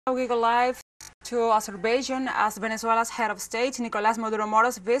we go live to Azerbaijan as Venezuela's head of state, Nicolas Maduro,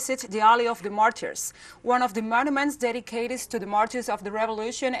 visits the Alley of the Martyrs, one of the monuments dedicated to the martyrs of the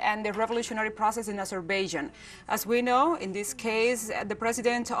revolution and the revolutionary process in Azerbaijan. As we know, in this case, the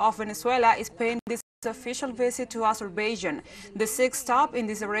president of Venezuela is paying this official visit to Azerbaijan, the sixth stop in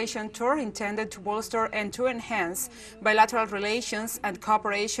this Eurasian tour intended to bolster and to enhance bilateral relations and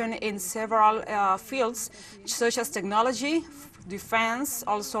cooperation in several fields such as technology, defense,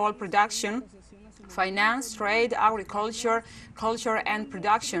 also oil production, finance, trade, agriculture, culture and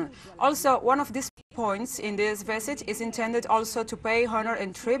production. Also, one of these points in this visit is intended also to pay honor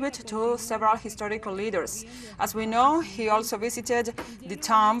and tribute to several historical leaders. As we know, he also visited the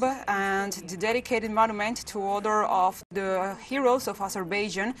tomb and the dedicated monument to order of the heroes of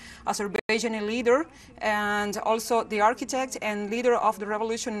Azerbaijan, Azerbaijani leader, and also the architect and leader of the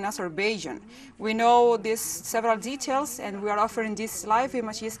revolution in Azerbaijan. We know these several details, and we are offering these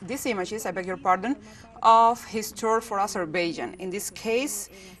images, I beg your pardon, of his tour for Azerbaijan. In this case,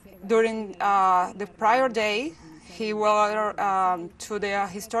 during the prior day, he went to the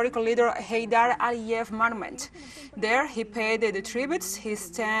historical leader Heydar Aliyev monument. There he paid the tributes. He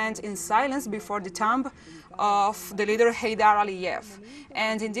stands in silence before the tomb of the leader Heydar Aliyev.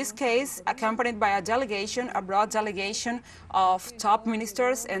 And in this case, accompanied by a broad delegation of top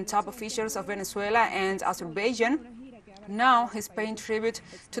ministers and top officials of Venezuela and Azerbaijan. Now he's paying tribute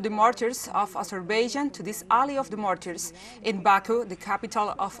to the martyrs of Azerbaijan, to this Alley of the Martyrs in Baku, the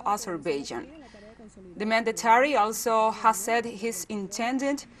capital of Azerbaijan. The mandatory also has said he's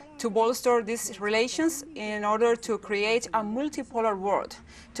intended to bolster these relations in order to create a multipolar world,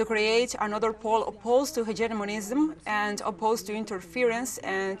 to create another pole opposed to hegemonism and opposed to interference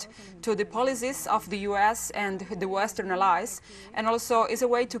and to the policies of the US and the Western allies, and also is a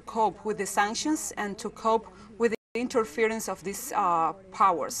way to cope with the sanctions and to cope with the interference of these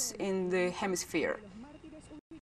powers in the hemisphere.